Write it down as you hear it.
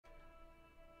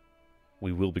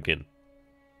We will begin.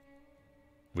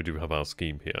 We do have our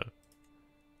scheme here.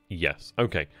 Yes,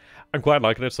 okay. I'm quite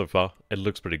liking it so far. It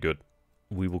looks pretty good.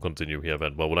 We will continue here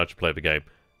then. Well, we'll actually play the game.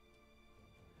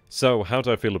 So, how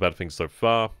do I feel about things so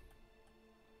far?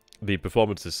 The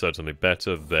performance is certainly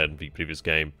better than the previous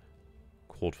game.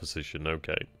 Court physician,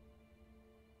 okay.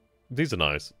 These are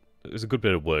nice. There's a good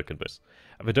bit of work in this.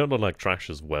 And they don't look like trash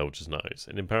as well, which is nice.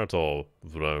 In Imperator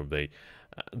Thrawn,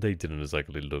 they didn't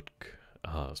exactly look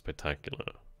spectacular.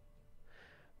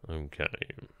 Okay.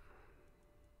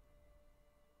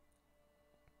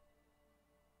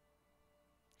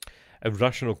 A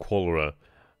rational cholera,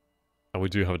 and we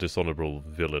do have a dishonorable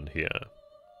villain here.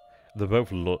 They're both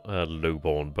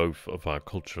lowborn, both of our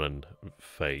culture and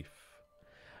faith.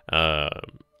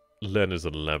 Len is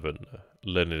 11.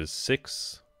 Len is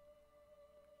 6.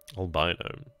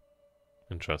 Albino.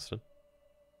 Interesting.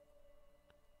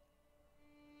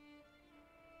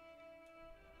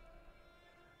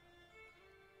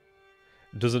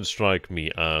 Doesn't strike me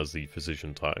as the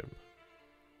physician type.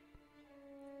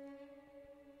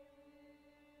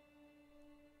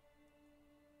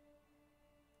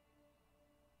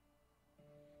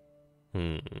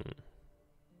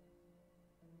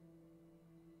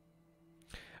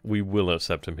 We will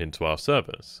accept him into our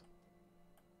service.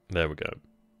 There we go.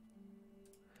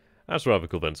 That's rather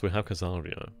cool then. So we have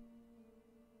Casaria.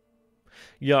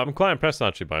 Yeah, I'm quite impressed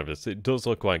actually by this. It does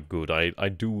look quite good. I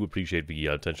do appreciate the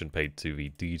attention paid to the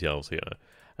details here.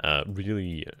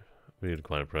 Really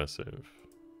quite impressive.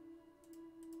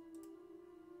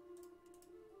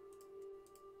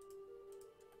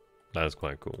 That is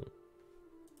quite cool.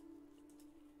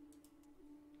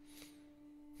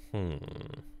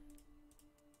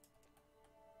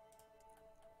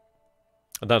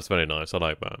 That's very nice. I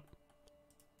like that.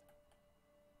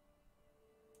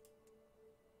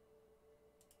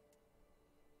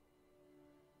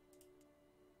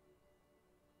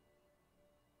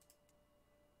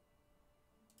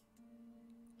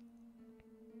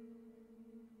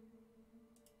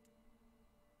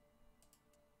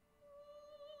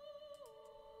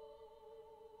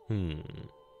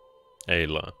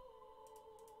 Ayla.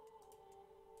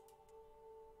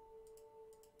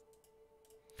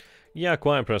 Yeah,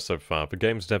 quite impressed so far. The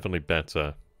game's definitely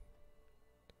better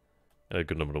in a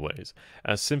good number of ways.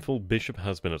 A sinful bishop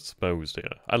has been exposed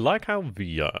here. I like how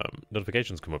the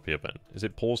notifications come up here then. Is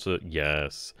it pause to...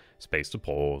 Yes. Space to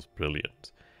pause.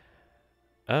 Brilliant.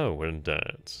 Oh, we're in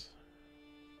debt.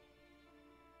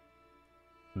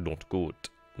 Not good.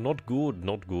 Not good.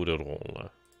 Not good at all.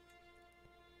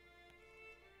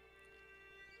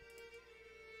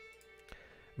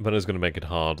 But it's going to make it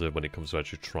harder when it comes to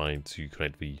actually trying to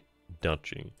create the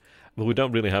duchy. But we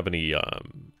don't really have any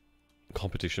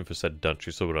competition for said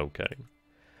duchy, so we're okay.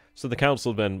 So the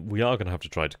council then, we are going to have to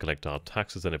try to collect our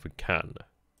taxes then if we can.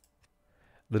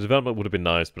 The development would have been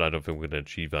nice, but I don't think we're going to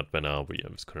achieve that then, are we,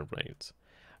 at this current rate.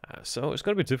 So it's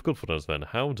going to be difficult for us then.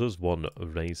 How does one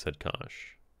raise said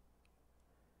cash?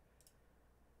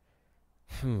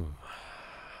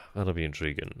 That'll be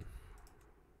intriguing.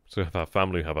 So we have our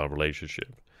family, we have our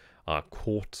relationship. Our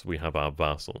court, we have our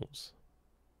vassals.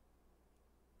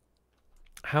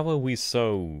 How are we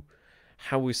so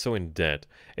in debt?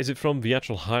 Is it from the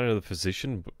actual hire of the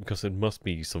physician? Because it must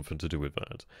be something to do with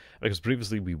that. Because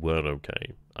previously we were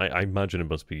okay. I imagine it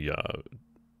must be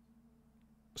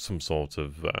some sort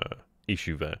of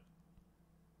issue there.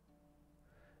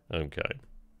 Okay.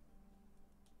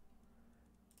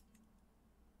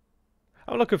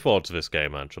 I'm looking forward to this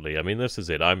game, actually. I mean, this is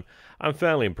it. I'm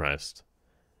fairly impressed.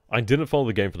 I didn't follow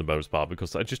the game for the most part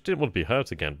because I just didn't want to be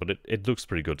hurt again, but it looks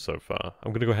pretty good so far.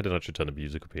 I'm going to go ahead and actually turn the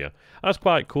music up here. That's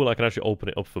quite cool. I can actually open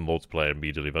it up for multiplayer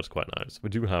immediately. That's quite nice. We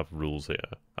do have rules here.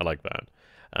 I like that.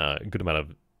 A good amount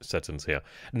of settings here.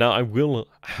 Now, I will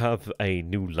have a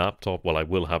new laptop. Well, I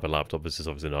will have a laptop. This is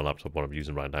obviously not a laptop what I'm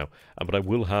using right now. But I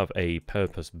will have a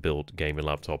purpose-built gaming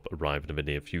laptop arrive in the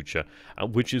near future,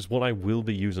 which is what I will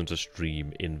be using to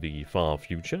stream in the far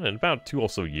future. In about 2 or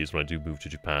so years when I do move to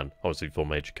Japan, obviously for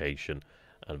my education,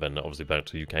 and then obviously back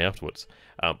to the UK afterwards.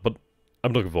 But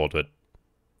I'm looking forward to it.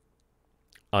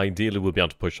 Ideally, we'll be able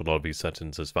to push a lot of these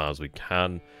settings as far as we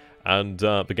can. And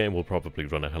the game will probably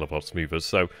run a hell of a lot smoother.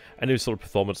 So any sort of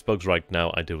performance bugs right now,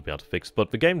 I will be able to fix.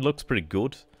 But the game looks pretty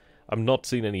good. I'm not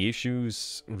seeing any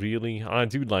issues, really. I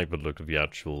do like the look of the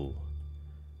actual...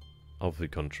 of the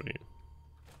country.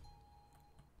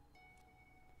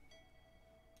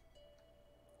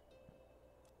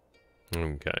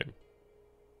 Okay.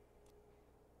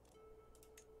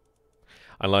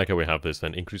 I like how we have this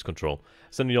then. Increase control.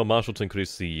 Sending your marshal to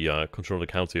increase the control of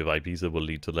the county of Ibiza will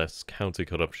lead to less county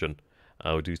corruption.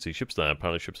 We do see ships there.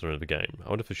 Apparently ships are in the game. I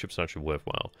wonder if the ships are actually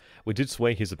worthwhile. We did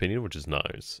sway his opinion, which is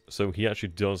nice. So he actually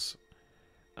does...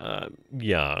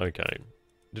 yeah, okay.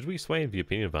 Did we sway the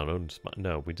opinion of our own spy?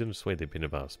 No, we didn't sway the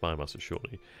opinion of our spy master,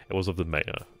 surely. It was of the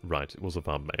mayor. Right, it was of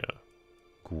our mayor.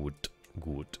 Good,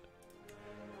 good.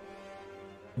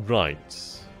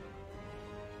 Right.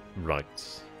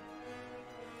 Right.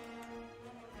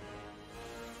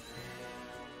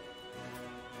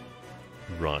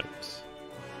 Right.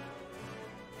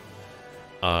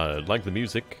 Like the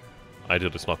music. I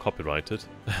did, it's not copyrighted.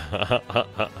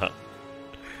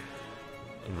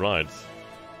 Right.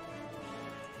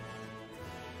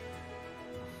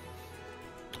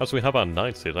 Oh, so we have our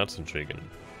knights here, that's intriguing.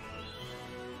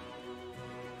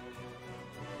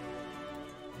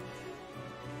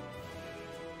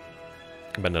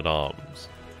 Men at arms.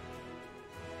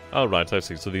 Oh, right, I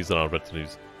see. So these are our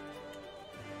retinues.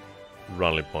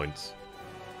 Rally points.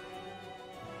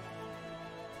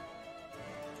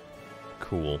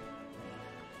 Cool.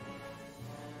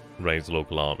 Raise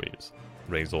local armies.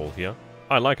 Raise all here.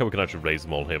 I like how we can actually raise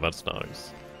them all here, that's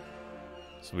nice.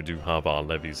 So we do have our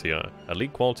levies here.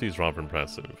 Elite quality is rather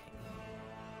impressive.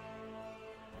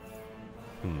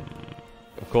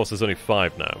 Of course, there's only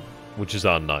 5 now, which is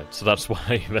our knight, so that's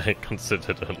why they're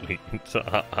considered elite.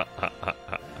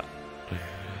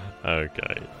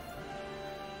 Okay.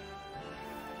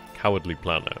 Cowardly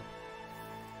planner.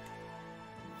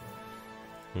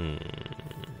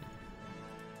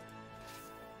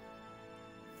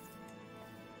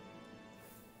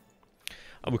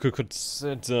 And we could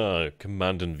consider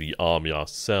commanding the army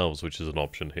ourselves, which is an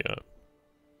option here.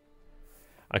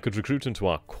 I could recruit into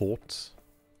our court.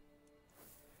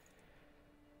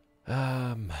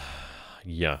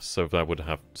 Yeah, so that would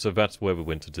have... So that's where we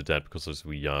went into debt, because as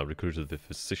we recruited the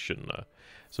physician.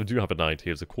 So we do have a knight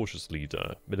here as a cautious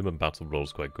leader. Minimum battle roll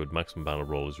is quite good. Maximum battle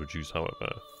roll is reduced,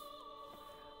 however.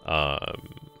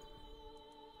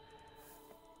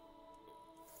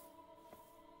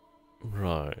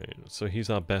 Right, so he's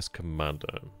our best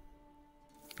commander.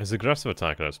 He's aggressive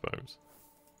attacker, I suppose.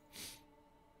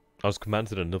 I was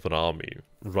commanded another army.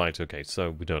 Right, okay, so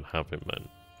we don't have him then.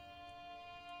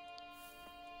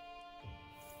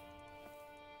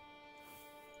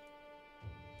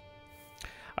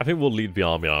 I think we'll lead the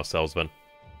army ourselves then.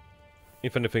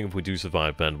 If anything, if we do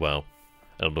survive, then, well,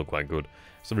 it'll look quite good.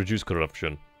 So reduce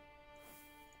corruption.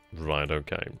 Right,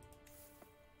 okay.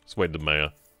 Sway the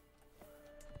mayor.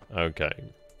 Okay.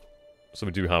 So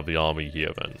we do have the army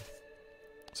here then.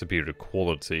 Superior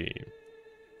quality.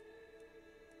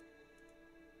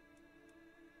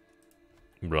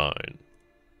 Right.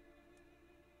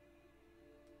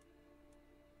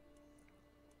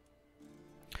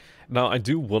 Now, I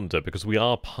do wonder, because we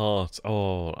are part...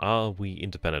 Oh, are we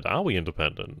independent? Are we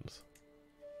independent?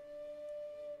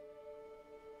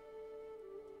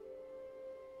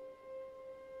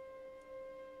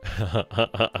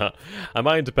 Am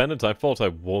I independent? I thought I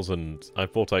wasn't. I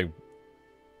thought I...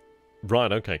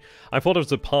 Right, okay. I thought it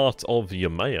was a part of the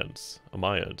Umayyads.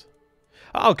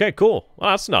 Oh, okay, cool. Well,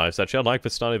 that's nice, actually. I like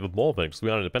this style even more, because we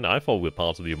are independent. I thought we were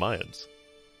part of the Umayyads.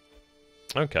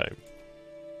 Okay.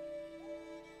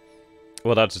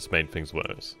 Well, that just made things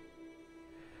worse.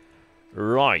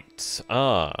 Right.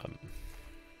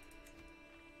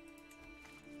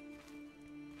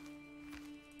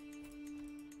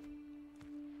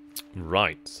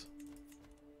 Right.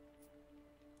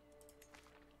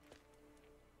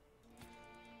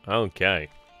 Okay.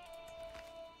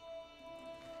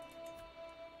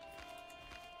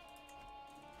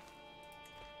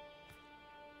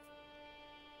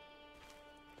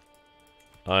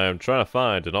 I am trying to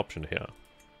find an option here.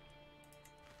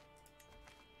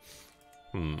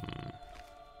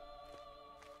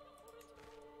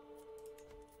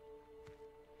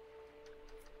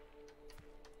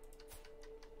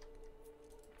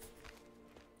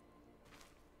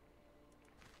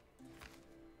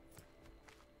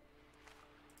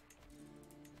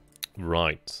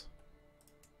 Right.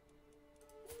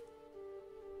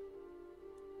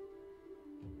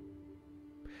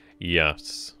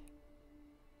 Yes.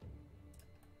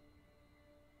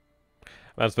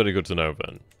 That's very good to know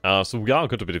then. So we are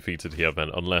going to be defeated here then,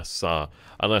 unless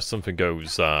something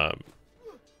goes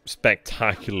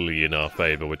spectacularly in our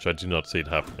favor, which I do not see it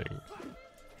happening.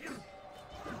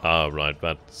 Right,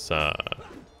 that's hang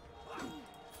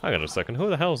on a second, who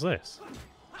the hell is this?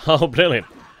 Oh, brilliant!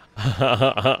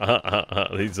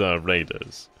 These are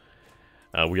raiders.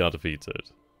 We are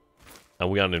defeated. And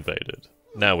we are invaded.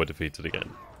 Now we're defeated again.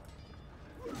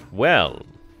 Well...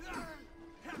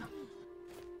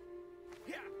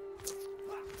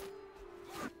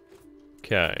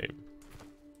 Okay.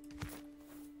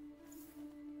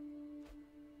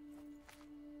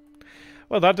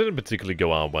 Well, that didn't particularly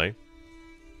go our way.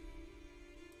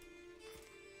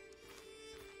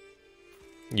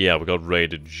 Yeah, we got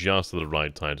raided just at the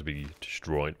right time to be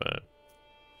destroyed, man.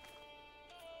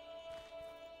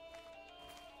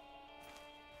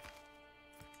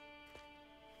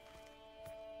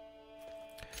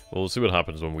 We'll see what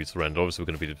happens when we surrender. Obviously, we're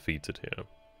going to be defeated here.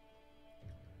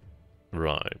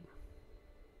 Right.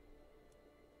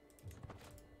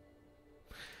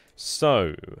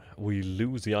 So, we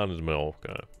lose the island of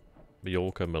Mallorca.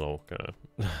 Mallorca.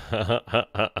 God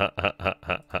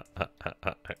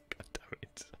damn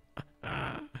it.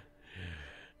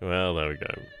 Well, there we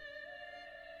go.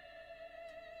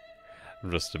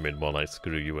 Rust a mid while I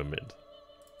screw you a mid.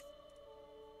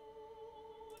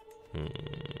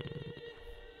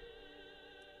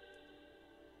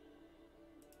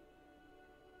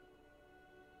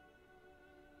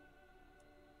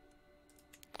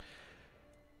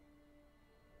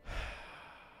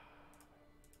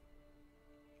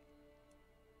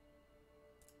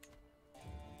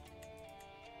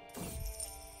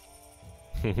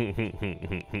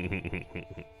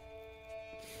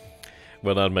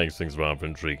 Well, that makes things rather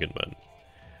intriguing, man.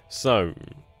 So,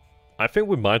 I think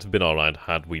we might have been alright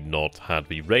had we not had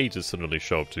the raiders suddenly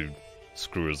show up to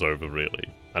screw us over,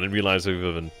 really. I didn't realise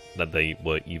even that they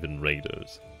were even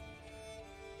raiders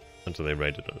until they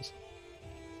raided us.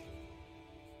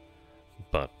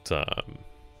 But,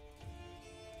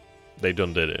 they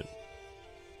done did it.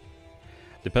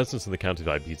 The peasants in the county of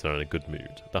Ibiza are in a good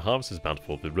mood. The harvest is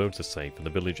bountiful, the roads are safe, and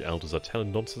the village elders are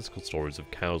telling nonsensical stories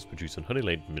of cows producing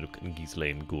honey-laden milk and geese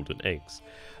laying golden eggs.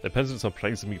 The peasants are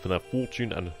praising me for their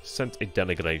fortune and sent a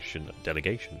delegation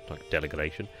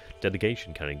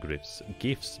carrying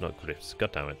gifts, not grifts,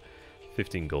 god damn it.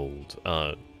 15 gold.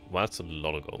 Well, that's a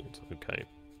lot of gold, okay.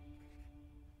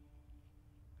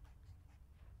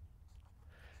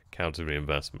 Counter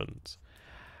reinvestment.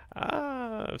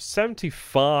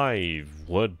 75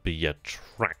 would be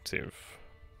attractive.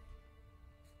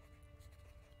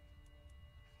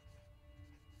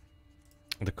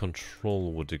 The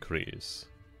control would decrease.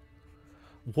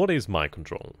 What is my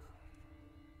control?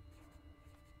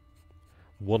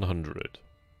 100.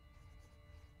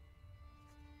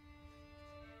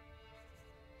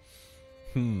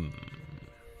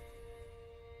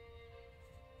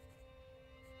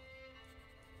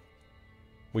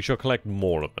 We shall collect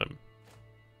more of them.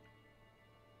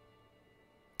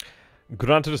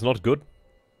 Granted, it's not good.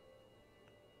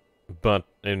 But,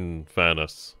 in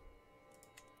fairness,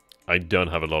 I don't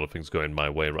have a lot of things going my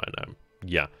way right now.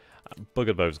 Yeah,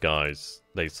 bugger those guys.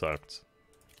 They sucked.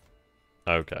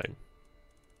 Okay.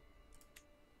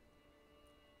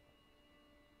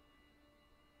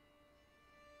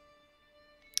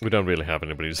 We don't really have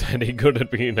anybody who's any good at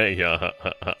being a...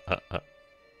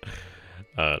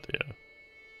 oh dear.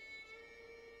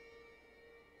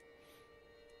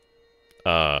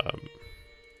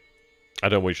 I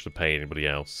don't wish to pay anybody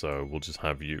else, so we'll just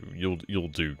have you. You'll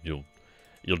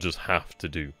just have to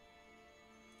do.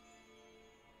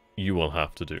 You will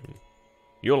have to do.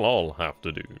 You'll all have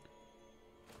to do.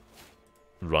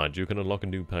 Right, you can unlock a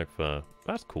new pack for...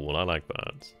 That's cool, I like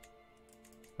that.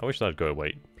 I wish that'd go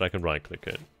away, but I can right-click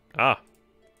it. Ah!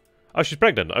 Oh, she's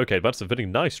pregnant! Okay, that's a very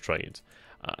nice trait.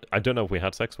 I don't know if we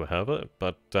had sex with her,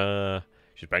 but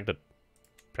she's pregnant.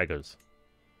 Preggers.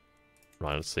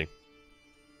 Right, let's see.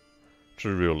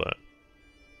 True ruler.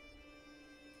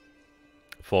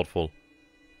 Thoughtful.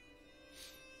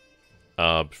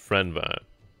 Friend there.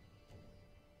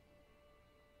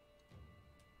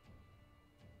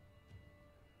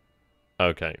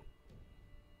 Okay.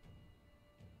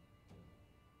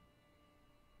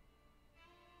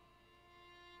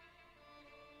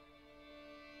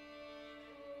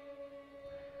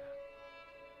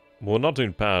 We're not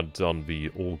doing bad on the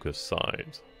August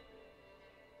side.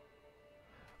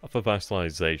 Offer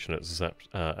vassalization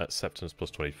at acceptance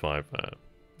plus 25 there.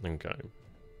 Okay.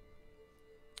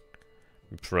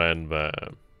 Friend there.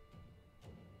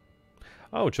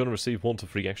 Oh, do you want to receive 1 to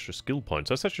 3 extra skill points?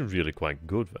 That's actually really quite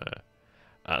good there.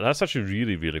 That's actually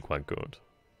really quite good.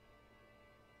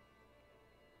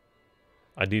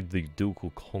 I need the ducal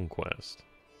conquest.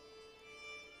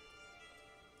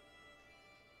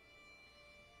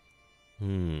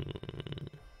 Well,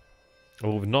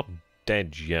 we're not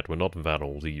dead yet. We're not that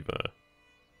old either.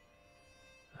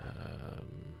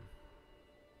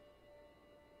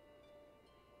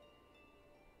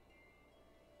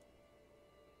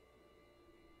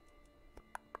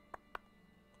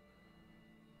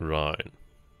 Right.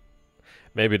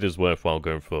 Maybe it is worthwhile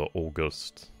going for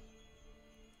August.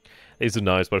 These are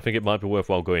nice, but I think it might be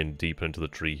worthwhile going deeper into the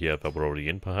tree here that we're already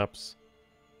in, perhaps.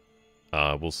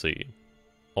 We'll see.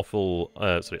 Offer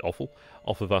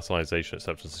vassalization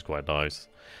acceptance is quite nice.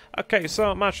 Okay,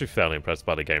 so I'm actually fairly impressed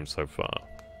by the game so far.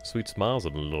 Sweet smiles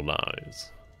and little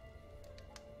eyes.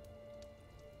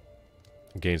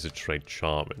 Gains a trait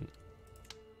charming.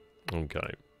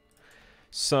 Okay.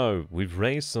 So, we've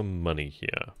raised some money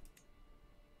here.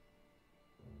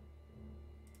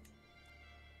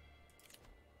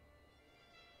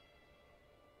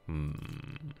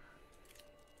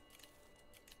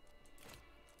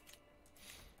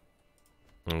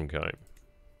 Okay.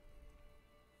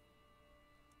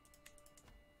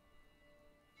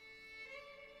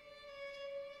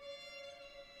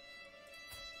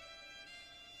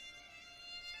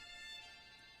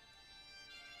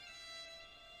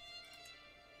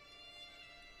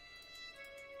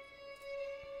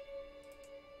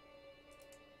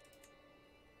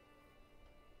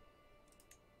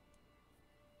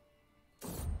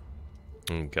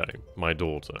 Okay, my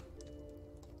daughter.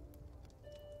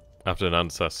 After an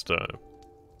ancestor.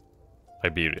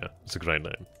 Iberia. It's a great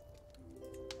name.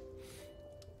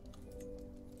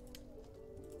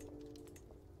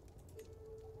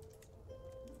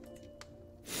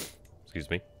 Excuse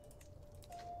me.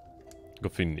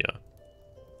 Gofinia.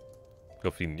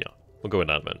 Gofinia. We'll go with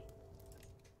that then.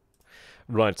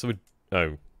 Right, so we...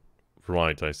 Oh.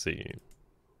 Right, I see.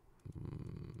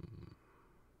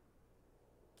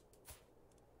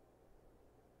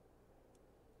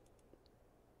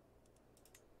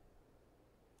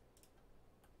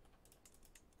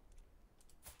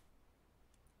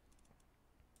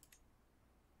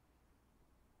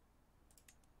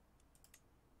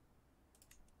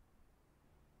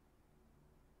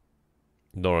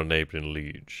 Nor a neighboring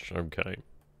liege. Okay.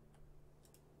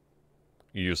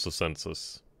 Use the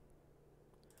census.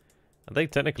 Are they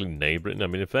technically neighboring? I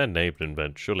mean, if they're neighboring,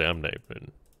 then surely I'm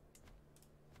neighboring.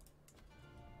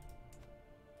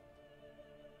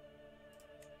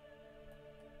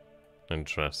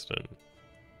 Interesting.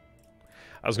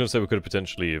 I was going to say we could have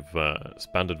potentially have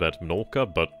expanded that to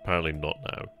Menorca, but apparently not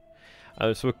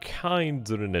now. So we're kind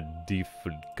of in a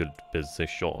difficult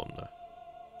position,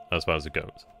 as far as it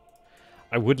goes.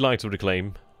 I would like to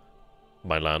reclaim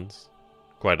my lands,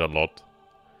 quite a lot,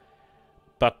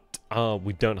 but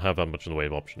we don't have that much in the way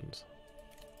of options.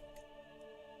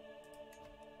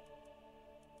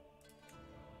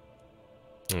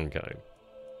 Okay.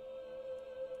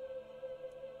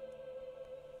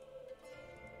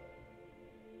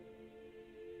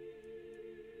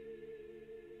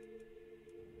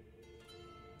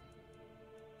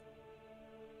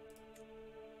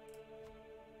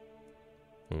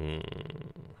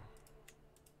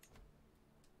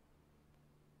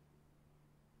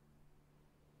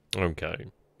 Okay.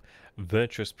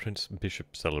 Virtuous Prince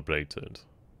Bishop celebrated.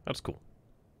 That's cool.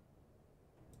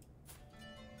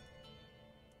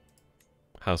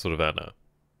 House of Ravenna.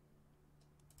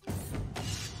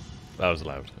 That was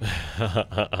loud.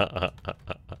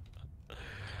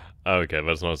 Okay,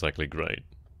 that's not exactly great.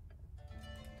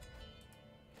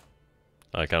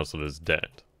 Our council is dead.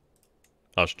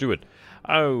 Archduke.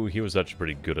 Oh, he was actually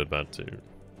pretty good at that too.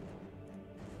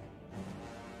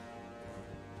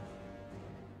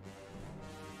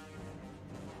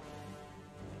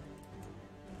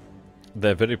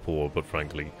 They're very poor, but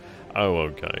frankly... Oh,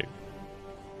 okay.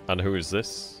 And who is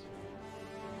this?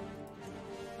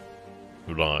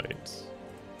 Right.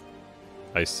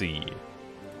 I see.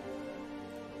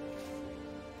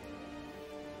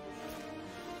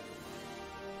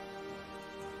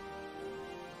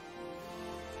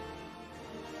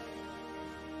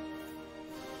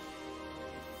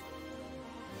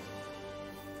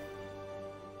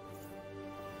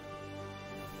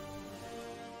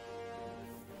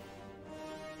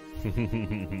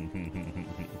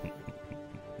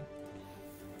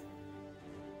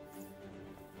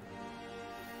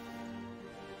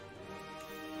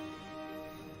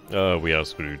 Oh, we are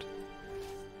screwed.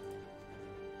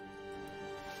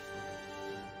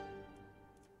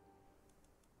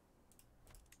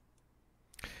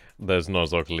 There's not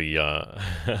exactly,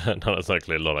 not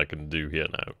exactly a lot I can do here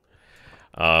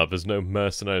now. There's no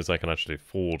mercenaries I can actually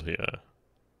afford here.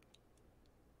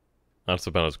 That's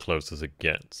about as close as it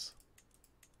gets.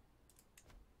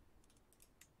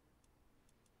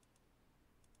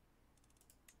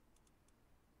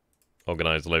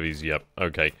 Organized levies, yep,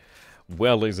 okay.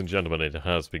 Well, ladies and gentlemen, it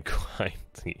has been quite...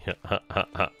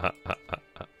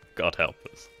 God help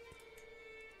us.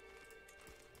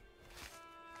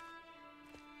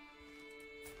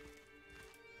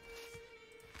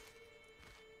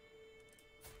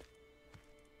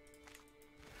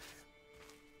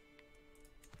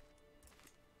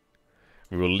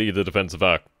 We will lead the defense of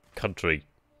our country.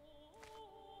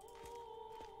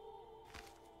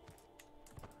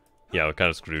 Yeah, we're kind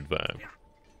of screwed there.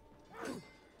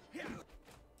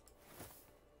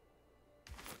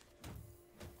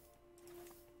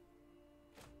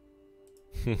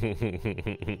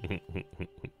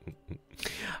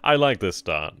 I like this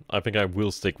start. I think I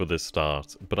will stick with this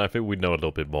start, but I think we know a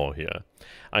little bit more here.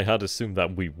 I had assumed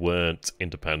that we weren't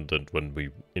independent when we,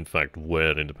 in fact,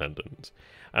 were independent.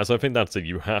 And so I think that's it.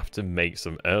 You have to make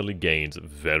some early gains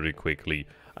very quickly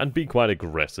and be quite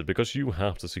aggressive because you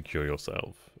have to secure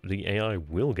yourself. The AI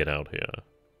will get out here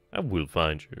and will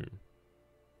find you.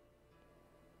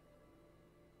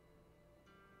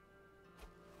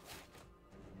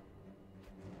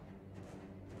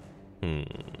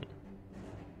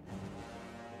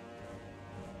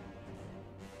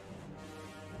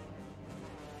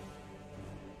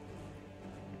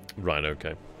 Right,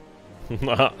 okay.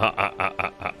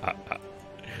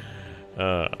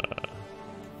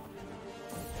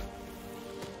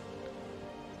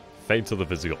 Fate of the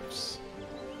Visigoths.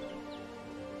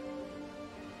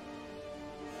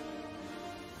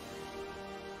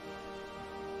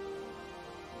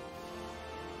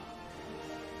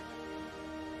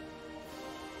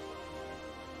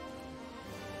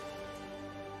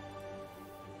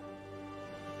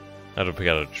 I don't think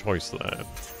I had a choice there.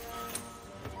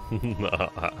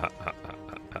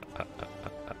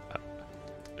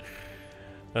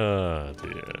 Oh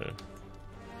dear.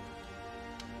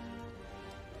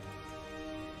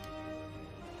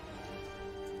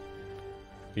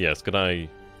 Yes, can I...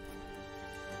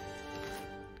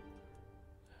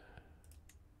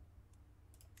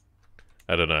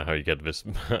 I don't know how you get this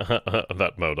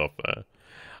that mode off there.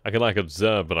 I can like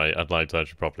observe, but I'd like to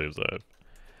actually properly observe.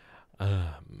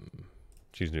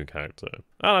 Choose new character.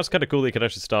 Oh, that's kind of cool that you can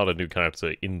actually start a new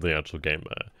character in the actual game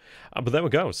there. But there we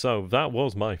go. So that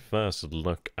was my first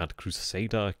look at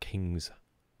Crusader Kings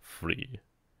 3.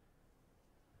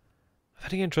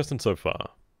 Very interesting so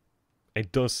far.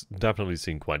 It does definitely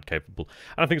seem quite capable.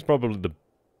 And I think it's probably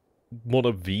one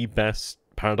of the best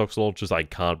Paradox launchers. I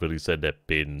can't really say there have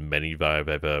been many that I've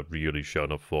ever really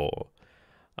shown up for.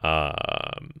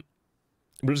 But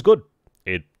it's good.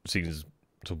 It seems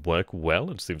to work well.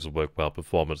 It seems to work well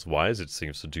performance-wise. It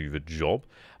seems to do the job.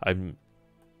 I'm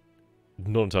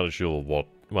not entirely sure what...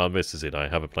 Well, this is it. I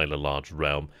haven't played a large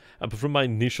realm. But from my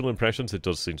initial impressions, it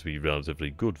does seem to be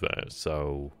relatively good there.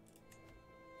 So,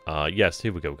 yes,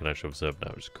 here we go. We can actually observe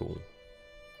now, which is cool.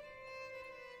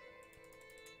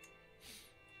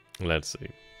 Let's see.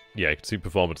 Yeah, you can see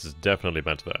performance is definitely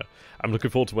better there. I'm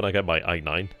looking forward to when I get my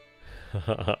i9.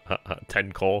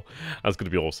 10 core. That's going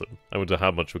to be awesome. I wonder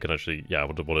how much we can actually... Yeah, I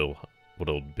wonder what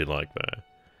it'll be like there.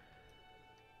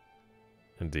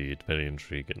 Indeed, very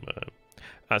intriguing, man.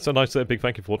 So nice to say a big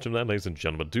thank you for watching there, ladies and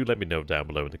gentlemen. Do let me know down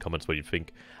below in the comments what you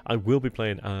think. I will be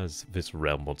playing as this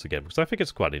realm once again, because I think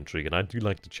it's quite intriguing. I do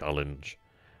like the challenge.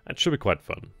 It should be quite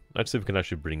fun. Let's see if we can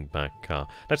actually bring back...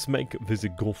 let's make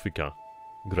Visigothica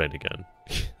great again.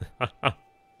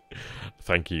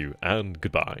 Thank you, and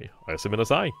goodbye.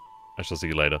 I shall see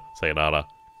you later. Sayonara.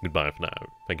 Goodbye for now.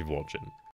 Thank you for watching.